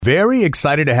Very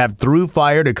excited to have Through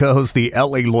Fire to co-host the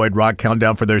Lloyd Rock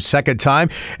Countdown for their second time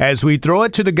as we throw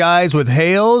it to the guys with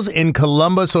Hales in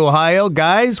Columbus, Ohio.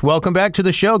 Guys, welcome back to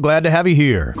the show. Glad to have you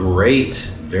here. Great.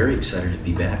 Very excited to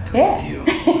be back with you.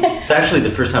 It's actually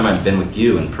the first time I've been with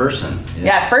you in person.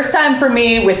 Yeah, first time for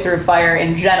me with Through Fire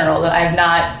in general. I've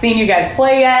not seen you guys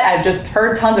play yet. I've just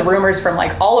heard tons of rumors from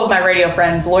all of my radio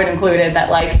friends, Lloyd included,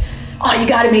 that oh, you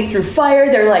gotta meet Through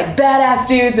Fire. They're badass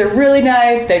dudes. They're really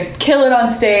nice. They kill it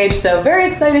on stage. So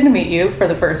very excited to meet you for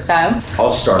the first time.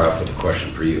 I'll start off with a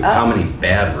question for you. How many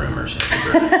bad rumors have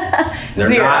you heard?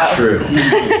 They're 0. not true.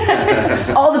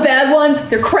 All the bad ones,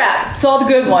 they're crap. It's all the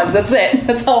good ones. That's it.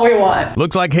 That's all we want.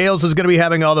 Looks like Hales is going to be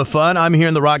having all the fun. I'm here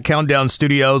in the Rock Countdown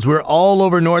studios. We're all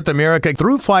over North America.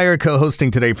 Through Fire co-hosting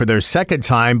today for their second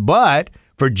time, but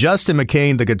for Justin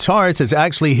McCain, the guitarist, is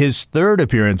actually his third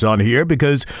appearance on here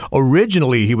because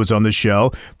originally he was on the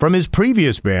show from his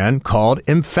previous band called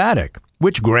Emphatic,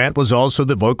 which Grant was also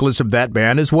the vocalist of that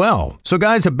band as well. So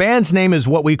guys, a band's name is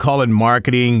what we call in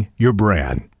marketing your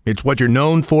brand. It's what you're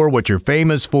known for, what you're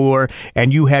famous for,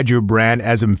 and you had your brand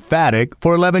as Emphatic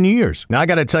for 11 years. Now, I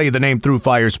got to tell you, the name Through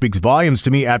Fire speaks volumes to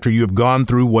me after you have gone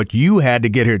through what you had to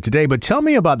get here today. But tell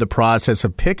me about the process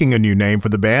of picking a new name for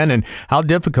the band and how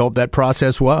difficult that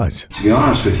process was. To be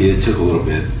honest with you, it took a little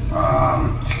bit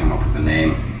to come up with a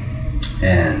name,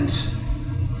 and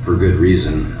for good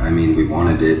reason. I mean, we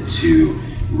wanted it to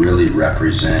really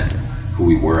represent who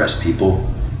we were as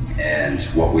people and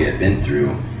what we had been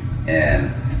through.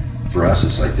 And for us,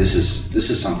 it's this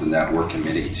is something that we're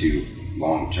committing to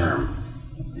long term.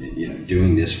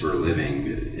 Doing this for a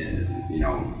living.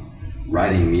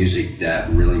 Writing music that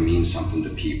really means something to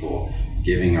people,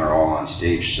 giving our all on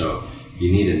stage. So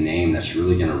you need a name that's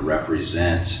really going to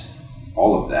represent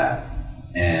all of that.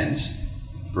 And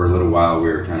for a little while, we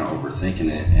were kind of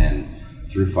overthinking it, and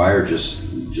Through Fire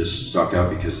just stuck out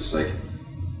because it's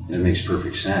it makes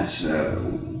perfect sense.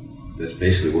 That's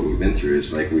basically what we've been through.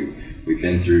 It's we've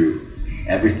been through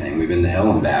everything. We've been to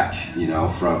hell and back,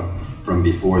 from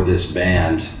before this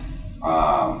band,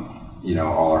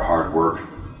 all our hard work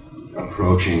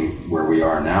approaching where we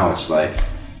are now. It's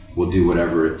we'll do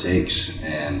whatever it takes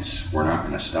and we're not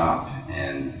going to stop.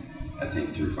 And I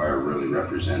think Through Fire really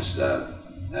represents that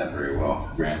very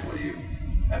well. Grant, what do you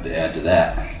have to add to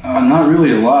that? Not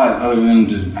really a lot, other than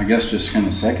just kind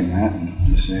of second that and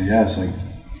just say, it's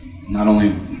not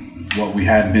only what we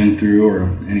had been through or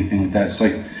anything like that.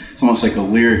 It's almost like a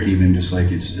lyric, even just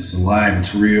it's alive,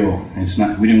 it's real. It's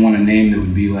not. We didn't want a name that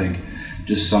would be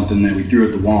just something that we threw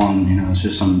at the wall and it's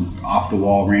just some off the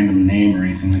wall random name or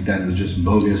anything like that. It was just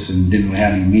bogus and didn't really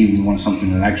have any meaning. We wanted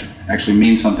something that actually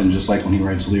means something, just like when he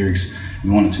writes lyrics. We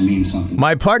want it to mean something.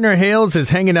 My partner Hales is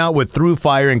hanging out with Through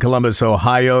Fire in Columbus,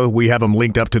 Ohio. We have him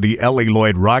linked up to the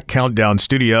Lloyd Rock Countdown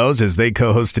studios as they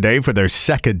co-host today for their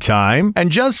second time. And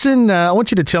Justin, I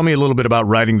want you to tell me a little bit about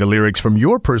writing the lyrics from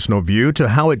your personal view to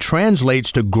how it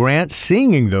translates to Grant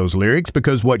singing those lyrics,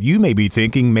 because what you may be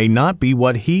thinking may not be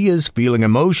what he is feeling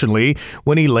emotionally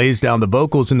when he lays down the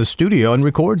vocals in the studio and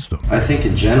records them. I think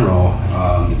in general,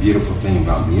 the beautiful thing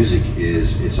about music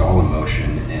is it's all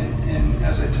emotion, and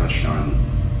as I touched on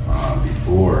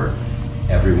before,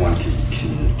 everyone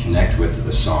can connect with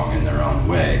a song in their own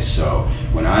way. So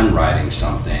when I'm writing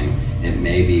something, it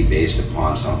may be based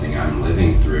upon something I'm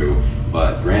living through,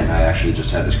 but Grant and I actually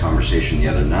just had this conversation the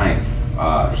other night.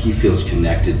 He feels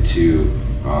connected to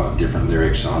different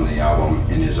lyrics on the album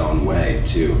in his own way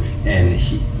too, and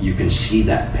you can see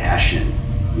that passion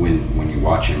when you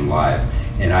watch him live,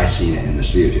 and I seen it in the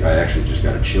studio too. I actually just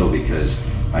got a chill because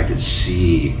I could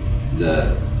see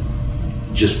the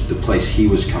place he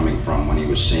was coming from when he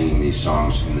was singing these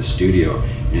songs in the studio.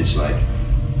 And it's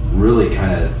really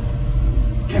kind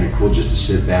of cool just to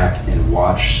sit back and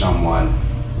watch someone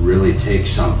really take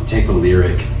a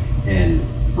lyric and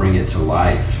bring it to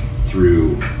life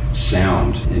through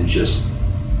sound and just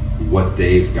what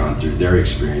they've gone through, their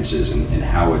experiences, and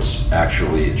how it's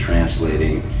actually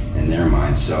translating in their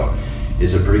mind. So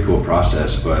it's a pretty cool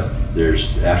process, but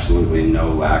there's absolutely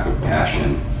no lack of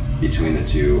passion between the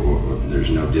two, or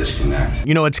there's no disconnect.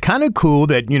 It's kind of cool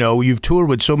that, you've toured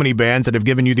with so many bands that have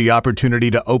given you the opportunity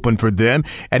to open for them,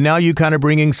 and now you kind of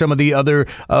bringing some of the other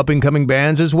up-and-coming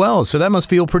bands as well, so that must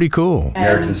feel pretty cool.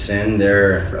 American Sin,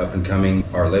 they're up-and-coming,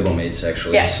 our label mates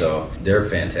actually, yeah. So they're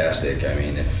fantastic. I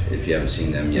mean, if you haven't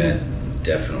seen them yet,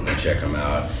 definitely check them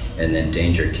out. And then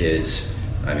Danger Kids,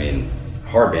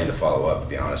 hard band to follow up, to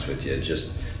be honest with you.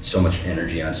 Just so much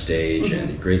energy on stage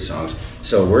and great songs.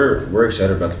 So we're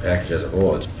excited about the package as a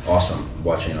whole. It's awesome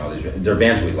watching all these. They're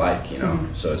bands we like, you know,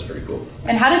 so it's pretty cool.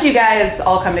 And how did you guys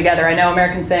all come together? I know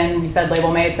American Sin, you said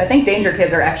label mates. I think Danger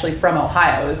Kids are actually from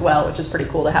Ohio as well, which is pretty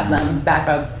cool to have them back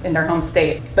up in their home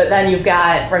state. But then you've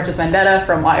got Righteous Vendetta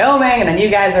from Wyoming, and then you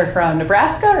guys are from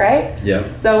Nebraska, right?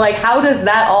 Yeah. So like, how does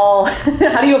that all,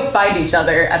 how do you find each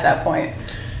other at that point?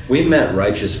 We met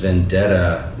Righteous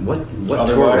Vendetta, what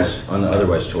Otherwise? tour? On the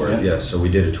Otherwise tour, Yeah. so we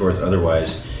did a tour with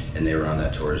Otherwise, and they were on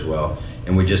that tour as well.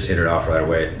 And we just hit it off right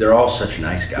away. They're all such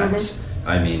nice guys.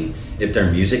 I mean, if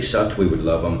their music sucked, we would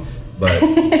love them. But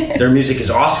their music is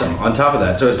awesome on top of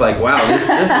that. So it's like, wow, this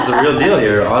is a real deal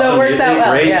here. Awesome So it works music, out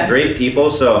well, great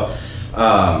people. So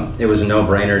it was a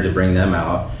no-brainer to bring them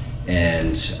out.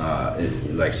 And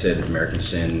like I said, American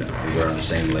Sin, we're on the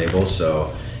same label,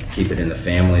 so keep it in the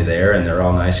family there, and they're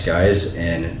all nice guys.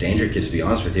 And Danger Kids, to be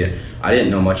honest with you, I didn't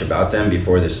know much about them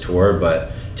before this tour,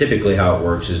 but typically how it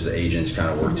works is the agents kind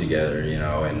of work together, you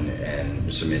know,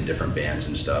 and submit different bands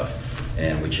and stuff.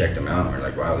 And we checked them out, and we're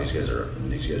like, wow, these guys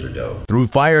are dope. Through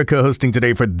Fire co-hosting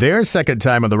today for their second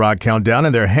time on the Rock Countdown,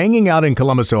 and they're hanging out in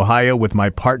Columbus, Ohio with my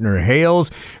partner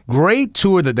Hales. Great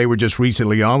tour that they were just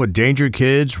recently on with Danger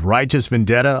Kids, Righteous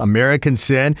Vendetta, American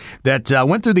Sin, that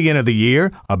went through the end of the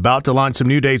year. About to launch some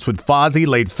new dates with Fozzy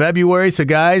late February. So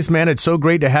guys, man, it's so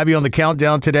great to have you on the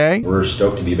Countdown today. We're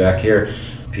stoked to be back here.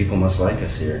 People must like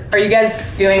us here. Are you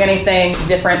guys doing anything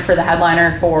different for the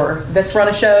headliner for this run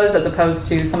of shows as opposed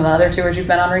to some of the other tours you've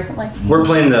been on recently? We're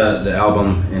playing the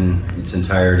album in its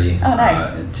entirety. Oh,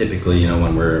 nice. And typically, you know,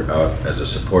 when we're out as a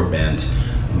support band,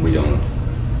 we don't,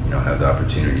 you know, have the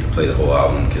opportunity to play the whole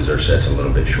album because our set's a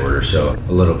little bit shorter. So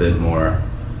a little bit more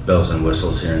bells and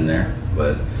whistles here and there,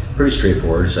 but pretty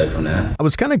straightforward aside from that. I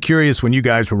was kind of curious when you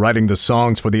guys were writing the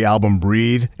songs for the album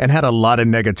Breathe and had a lot of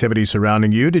negativity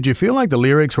surrounding you. Did you feel like the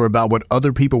lyrics were about what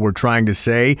other people were trying to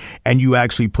say and you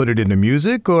actually put it into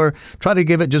music, or try to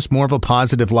give it just more of a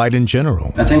positive light in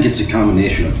general? I think it's a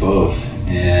combination of both,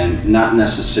 and not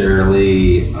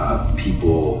necessarily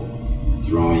people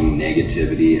throwing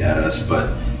negativity at us,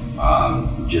 but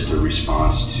just a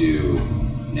response to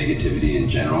negativity in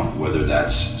general, whether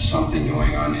that's something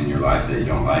going on in your life that you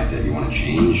don't like, that you want to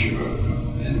change,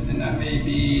 and that may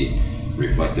be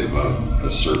reflective of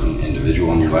a certain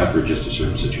individual in your life or just a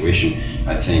certain situation.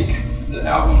 I think the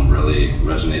album really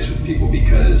resonates with people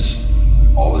because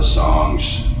all the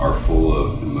songs are full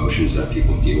of emotions that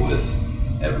people deal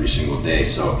with every single day,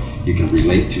 so you can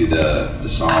relate to the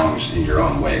songs in your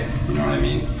own way, you know what I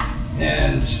mean?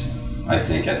 And I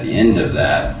think at the end of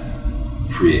that,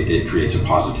 it creates a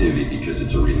positivity because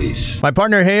it's a release. My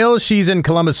partner Hales, she's in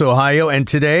Columbus, Ohio, and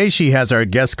today she has our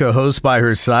guest co-host by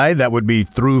her side. That would be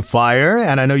Through Fire,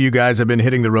 and I know you guys have been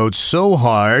hitting the road so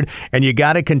hard, and you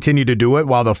got to continue to do it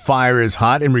while the fire is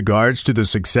hot in regards to the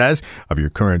success of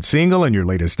your current single and your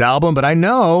latest album. But I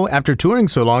know after touring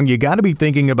so long, you got to be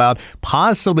thinking about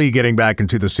possibly getting back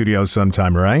into the studio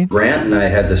sometime, right? Grant and I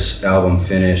had this album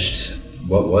finished,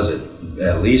 what was it,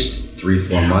 at least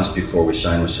 3-4 months before we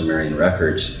signed with Sumerian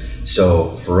Records.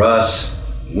 So for us,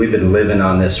 we've been living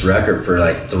on this record for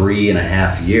like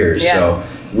 3.5 years. Yeah. So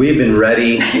we've been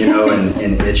ready, you know,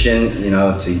 and itching, you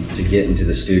know, to get into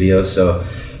the studio. So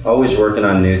always working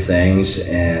on new things,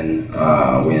 and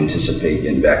we anticipate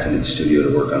getting back into the studio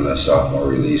to work on the sophomore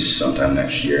release sometime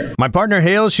next year. My partner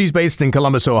Hales, she's based in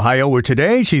Columbus, Ohio, where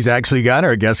today she's actually got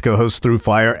our guest co-host Through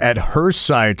Fire at her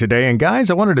side today. And guys,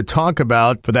 I wanted to talk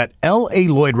about, for that L.A.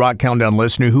 Lloyd Rock Countdown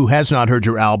listener who has not heard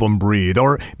your album Breathe,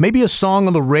 or maybe a song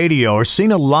on the radio or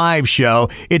seen a live show,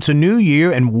 it's a new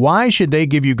year, and why should they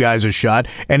give you guys a shot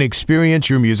and experience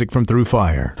your music from Through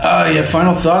Fire? Yeah,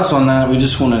 final thoughts on that. We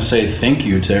just want to say thank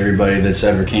you to everybody that's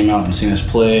ever came out and seen us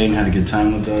play and had a good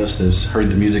time with us, that's heard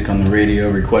the music on the radio,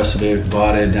 requested it,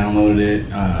 bought it, downloaded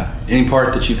it. Any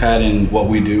part that you've had in what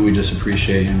we do, we just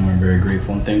appreciate, and we're very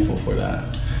grateful and thankful for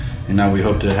that. And now we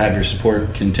hope to have your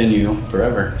support continue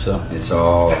forever. So it's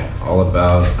all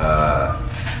about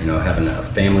you know, having a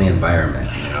family environment,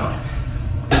 you know.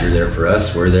 You're there for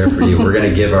us, we're there for you. We're going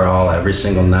to give our all every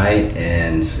single night,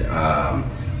 and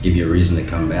give you a reason to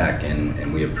come back,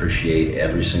 and we appreciate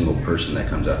every single person that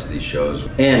comes out to these shows.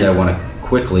 And I want to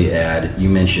quickly add, you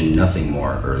mentioned Nothing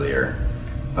More earlier.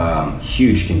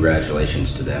 Huge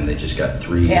congratulations to them. They just got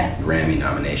 3 Grammy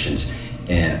nominations,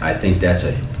 and I think that's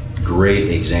a great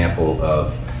example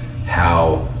of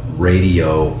how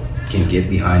radio can get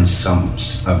behind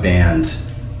a band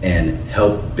and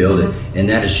help build it, and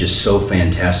that is just so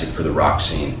fantastic for the rock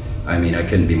scene. I mean, I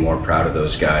couldn't be more proud of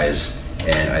those guys,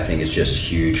 and I think it's just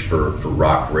huge for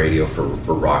rock radio,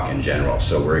 for rock in general.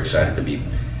 So we're excited to be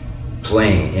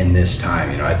playing in this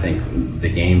time. You know, I think the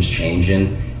game's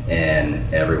changing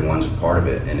and everyone's a part of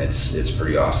it, and it's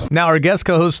pretty awesome. Now, our guest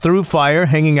co-host Through Fire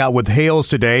hanging out with Hales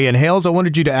today. And Hales, I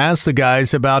wanted you to ask the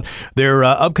guys about their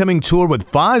upcoming tour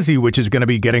with Fozzy, which is going to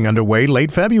be getting underway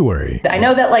late February. I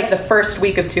know that like the first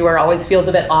week of tour always feels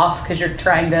a bit off because you're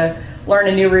trying to learn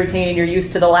a new routine. You're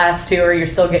used to the last tour. You're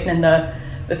still getting in the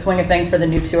swing of things for the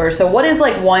new tour. So what is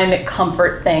like one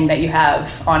comfort thing that you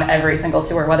have on every single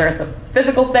tour, whether it's a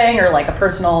physical thing or like a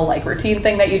personal like routine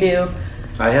thing that you do?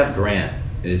 I have Grant.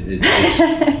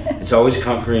 It's always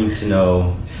comforting to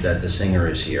know that the singer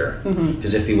is here,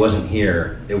 because if he wasn't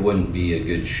here, it wouldn't be a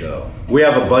good show. We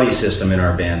have a buddy system in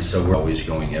our band, so we're always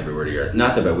going everywhere together.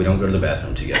 Not the bed, we don't go to the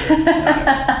bathroom together.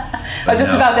 I was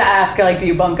just about to ask, like, do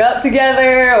you bunk up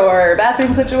together or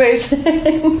bathroom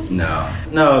situation? No,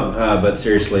 but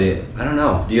seriously, I don't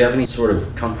know. Do you have any sort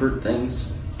of comfort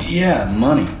things? Yeah,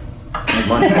 money.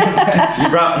 Money.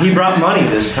 He brought money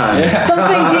this time. Yeah.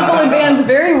 Something people in bands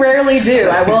very rarely do,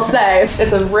 I will say.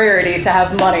 It's a rarity to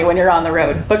have money when you're on the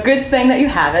road. But good thing that you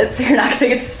have it, so you're not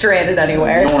going to get stranded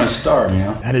anywhere. You don't want to starve, you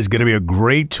know? That is going to be a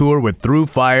great tour with Through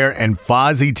Fire and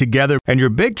Fozzy together. And your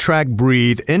big track,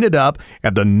 Breathe, ended up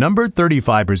at the number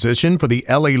 35 position for the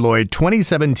LA Lloyd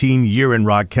 2017 Year in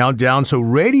Rock Countdown. So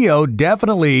radio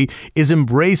definitely is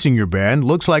embracing your band.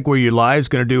 Looks like Where You Lie is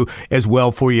going to do as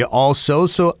well for you also.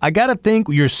 So I got to think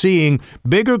you're seeing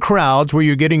bigger crowds where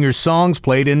you're getting your songs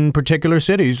played in particular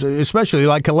cities, especially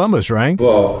like Columbus, right?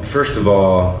 Well, first of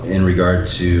all, in regard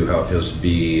to how it feels to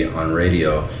be on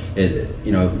radio,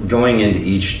 going into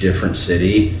each different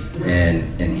city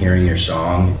and hearing your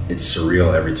song, it's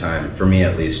surreal every time. For me,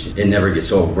 at least, it never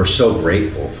gets old. We're so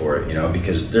grateful for it,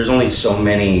 because there's only so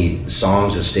many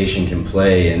songs a station can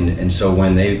play, and so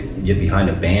when they get behind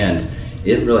a band,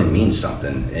 it really means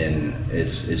something, and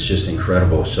it's just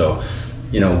incredible. So,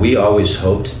 we always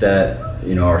hoped that,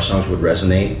 our songs would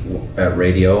resonate at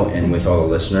radio and with all the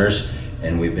listeners,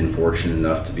 and we've been fortunate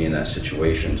enough to be in that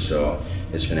situation. So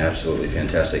it's been absolutely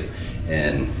fantastic.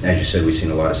 And as you said, we've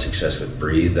seen a lot of success with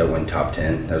Breathe. That went top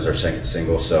 10. That was our second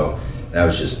single. So that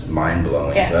was just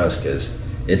mind-blowing to us, because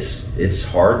it's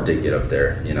hard to get up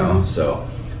there, So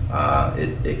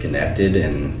it connected,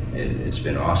 and it's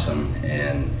been awesome.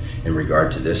 And in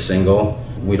regard to this single,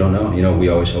 we don't know. We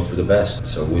always hope for the best.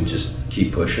 So we just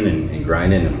keep pushing and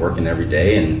grinding and working every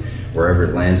day, and wherever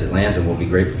it lands, and we'll be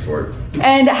grateful for it.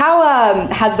 And how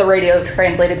has the radio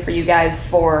translated for you guys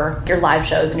for your live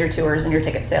shows and your tours and your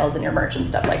ticket sales and your merch and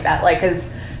stuff like that? Like,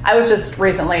 because I was just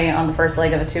recently on the first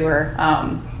leg of a tour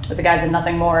with the guys in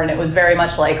Nothing More, and it was very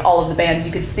much like all of the bands,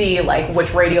 you could see like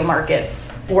which radio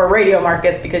markets were radio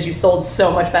markets because you sold so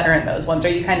much better in those ones. Are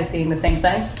you kind of seeing the same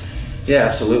thing? Yeah,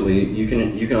 absolutely. You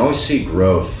can always see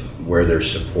growth where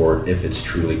there's support, if it's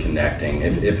truly connecting,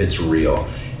 if it's real.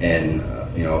 And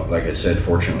like I said,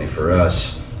 fortunately for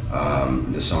us,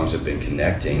 the songs have been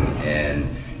connecting,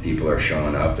 and people are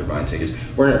showing up. They're buying tickets.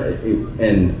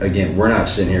 We're not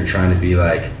sitting here trying to be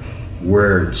like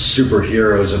we're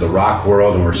superheroes of the rock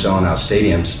world and we're selling out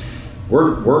stadiums.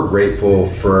 We're grateful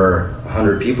for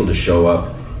 100 people to show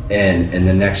up, and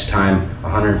the next time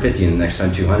 150, and the next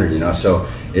time 200. So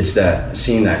it's that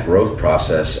seeing that growth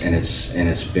process, and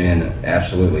it's been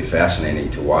absolutely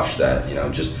fascinating to watch that.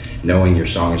 Just knowing your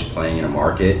song is playing in a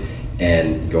market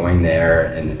and going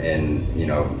there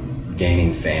and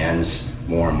gaining fans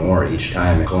more and more each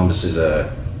time. Columbus is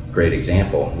a great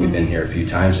example. We've been here a few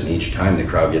times, and each time the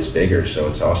crowd gets bigger, so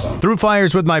it's awesome. Through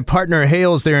Fires with my partner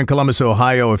Hales there in Columbus,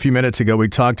 Ohio. A few minutes ago, we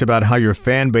talked about how your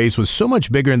fan base was so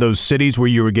much bigger in those cities where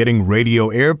you were getting radio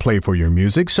airplay for your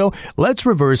music. So let's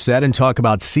reverse that and talk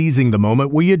about seizing the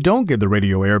moment where you don't get the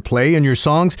radio airplay and your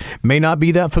songs may not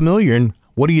be that familiar. And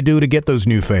what do you do to get those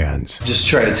new fans? Just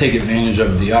try to take advantage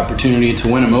of the opportunity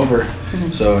to win them over.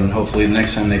 So, and hopefully the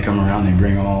next time they come around, they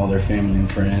bring all their family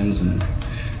and friends and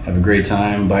have a great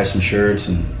time, buy some shirts,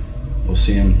 and we'll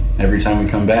see them every time we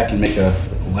come back and make a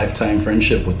lifetime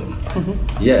friendship with them.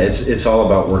 Yeah, it's all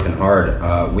about working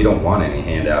hard. We don't want any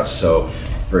handouts. So,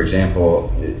 for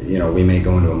example, we may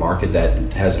go into a market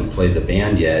that hasn't played the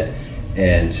band yet,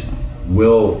 and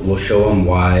we'll show them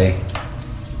why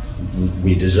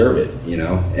we deserve it,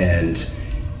 and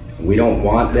we don't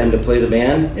want them to play the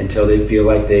band until they feel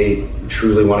like they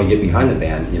truly want to get behind the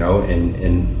band,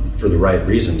 and for the right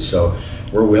reasons. So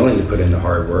we're willing to put in the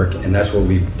hard work, and that's what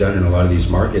we've done in a lot of these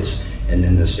markets. And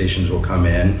then the stations will come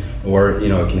in, or it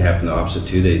can happen the opposite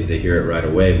too. They hear it right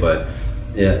away, but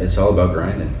yeah, it's all about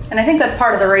grinding. And I think that's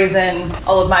part of the reason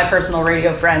all of my personal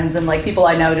radio friends and like people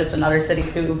I know just in other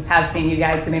cities who have seen you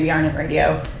guys who maybe aren't in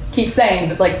radio keep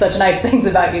saying like such nice things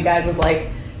about you guys is like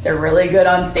they're really good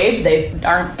on stage. They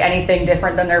aren't anything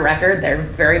different than their record. They're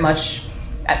very much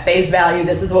at face value.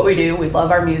 This is what we do. We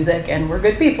love our music and we're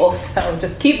good people. So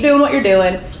just keep doing what you're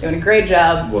doing a great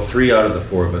job. Well, 3 out of the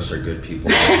 4 of us are good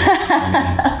people.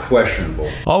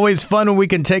 Questionable. Always fun when we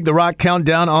can take the Rock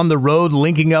Countdown on the road,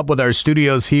 linking up with our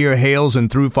studios here, Hales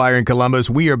and Through Fire in Columbus.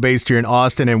 We are based here in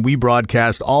Austin and we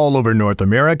broadcast all over North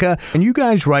America. And you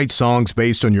guys write songs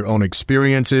based on your own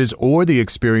experiences or the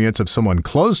experience of someone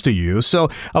close to you. So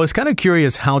I was kind of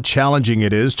curious how challenging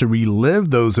it is to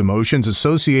relive those emotions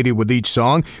associated with each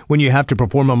song when you have to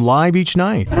perform them live each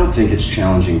night. I don't think it's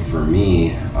challenging for me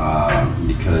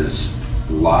because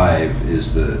live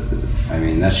is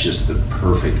that's just the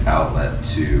perfect outlet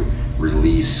to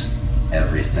release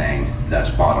everything that's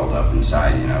bottled up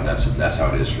inside. That's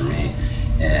how it is for me.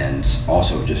 And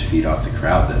also just feed off the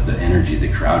crowd, the energy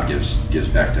the crowd gives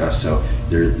back to us. So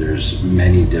there's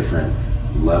many different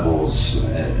levels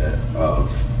of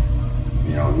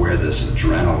where this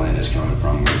adrenaline is coming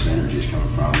from, where this energy is coming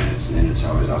from, and it's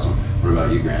always awesome. What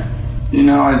about you, Grant?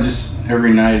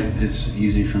 Every night it's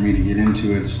easy for me to get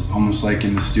into it. It's almost like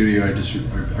in the studio,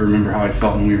 I remember how I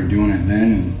felt when we were doing it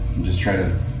then, and just try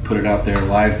to put it out there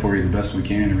live for you the best we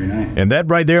can every night. And that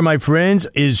right there, my friends,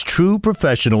 is true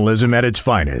professionalism at its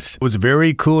finest. It was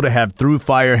very cool to have Through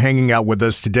Fire hanging out with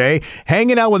us today,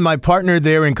 hanging out with my partner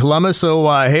there in Columbus. So,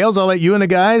 Hales, I'll let you and the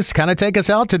guys kind of take us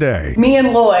out today. Me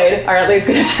and Lloyd are at least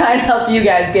going to try and help you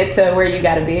guys get to where you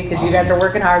got to be, because awesome. You guys are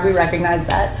working hard. We recognize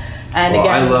that. And well,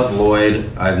 again, I love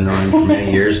Lloyd. I've known him for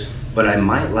many years, but I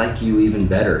might like you even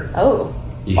better. Oh.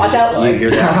 Watch out, Lloyd. You hear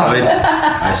that, Lloyd?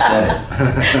 I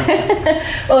said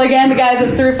it. Well, again, the guys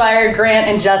of Through Fire, Grant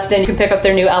and Justin, you can pick up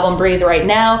their new album, Breathe, right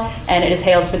now. And it is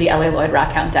Hales for the LA Lloyd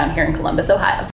Rock Countdown here in Columbus, Ohio.